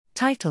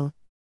Title: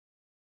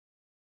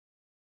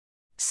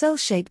 Cell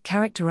Shape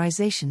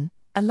Characterization,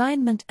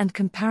 Alignment and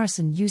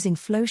Comparison Using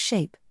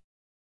FlowShape.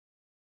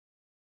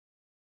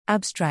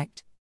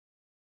 Abstract.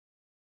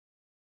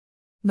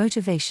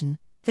 Motivation: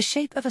 the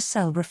shape of a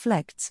cell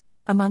reflects,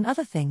 among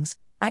other things,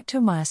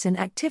 actomyosin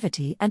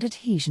activity and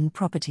adhesion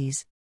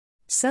properties.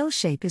 Cell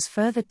shape is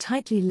further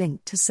tightly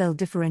linked to cell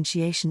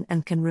differentiation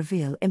and can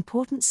reveal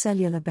important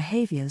cellular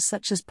behaviors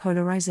such as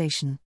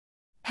polarization.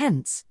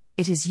 Hence,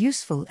 it is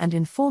useful and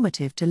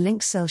informative to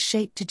link cell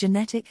shape to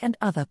genetic and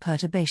other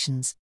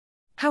perturbations.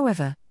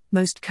 However,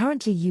 most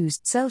currently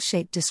used cell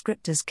shape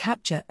descriptors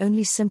capture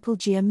only simple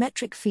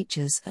geometric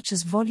features such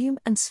as volume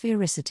and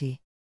sphericity.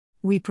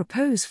 We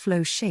propose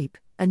FlowShape,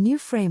 a new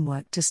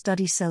framework to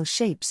study cell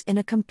shapes in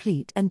a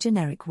complete and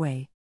generic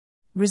way.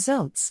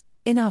 Results: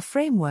 in our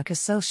framework, a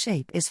cell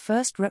shape is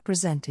first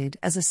represented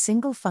as a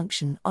single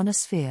function on a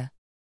sphere.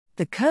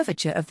 The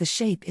curvature of the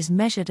shape is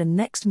measured and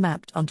next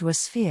mapped onto a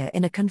sphere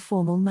in a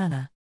conformal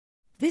manner.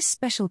 This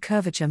special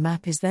curvature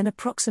map is then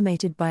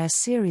approximated by a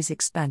series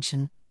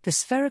expansion, the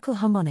spherical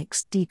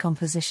harmonics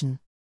decomposition.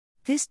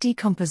 This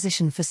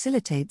decomposition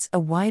facilitates a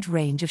wide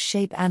range of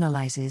shape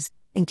analyses,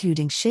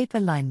 including shape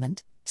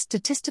alignment,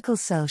 statistical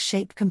cell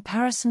shape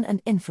comparison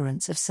and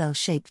inference of cell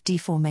shape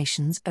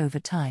deformations over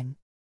time.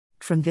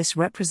 From this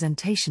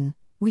representation,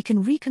 we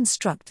can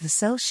reconstruct the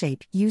cell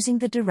shape using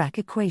the Dirac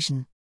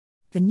equation.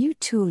 The new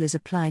tool is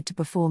applied to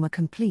perform a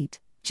complete,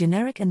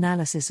 generic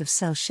analysis of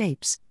cell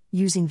shapes,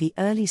 using the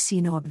early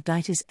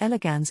Caenorhabditis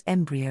elegans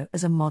embryo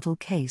as a model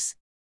case.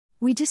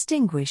 We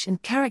distinguish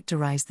and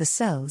characterize the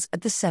cells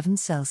at the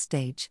 7-cell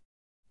stage.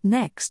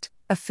 Next,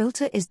 a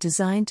filter is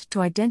designed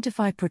to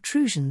identify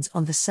protrusions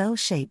on the cell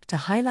shape to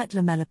highlight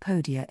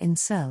lamellipodia in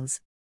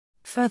cells.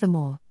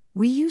 Furthermore,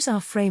 we use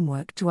our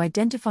framework to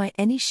identify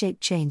any shape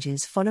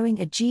changes following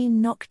a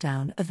gene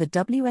knockdown of the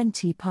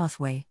WNT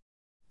pathway.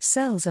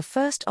 Cells are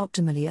first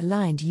optimally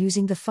aligned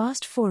using the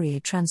fast Fourier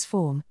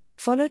transform,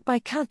 followed by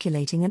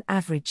calculating an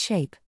average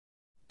shape.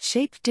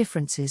 Shape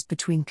differences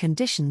between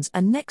conditions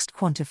are next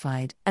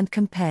quantified and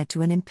compared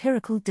to an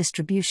empirical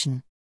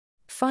distribution.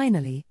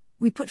 Finally,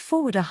 we put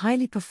forward a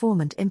highly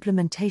performant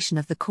implementation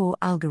of the core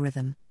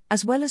algorithm,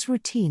 as well as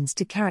routines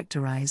to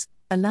characterize,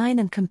 align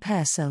and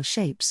compare cell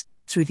shapes,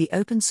 through the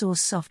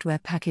open-source software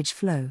package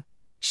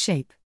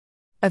FlowShape.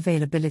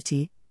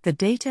 Availability: the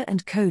data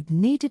and code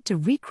needed to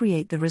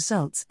recreate the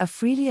results are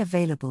freely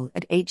available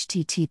at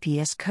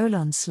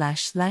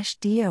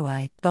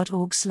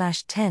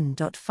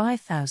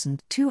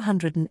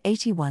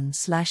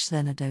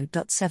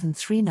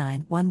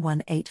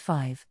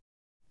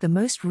The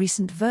most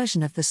recent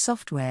version of the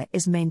software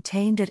is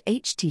maintained at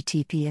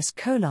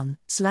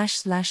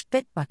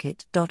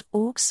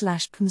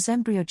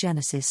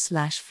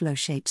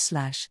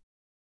https://bitbucket.org/pmsembryogenesis/flowshape/.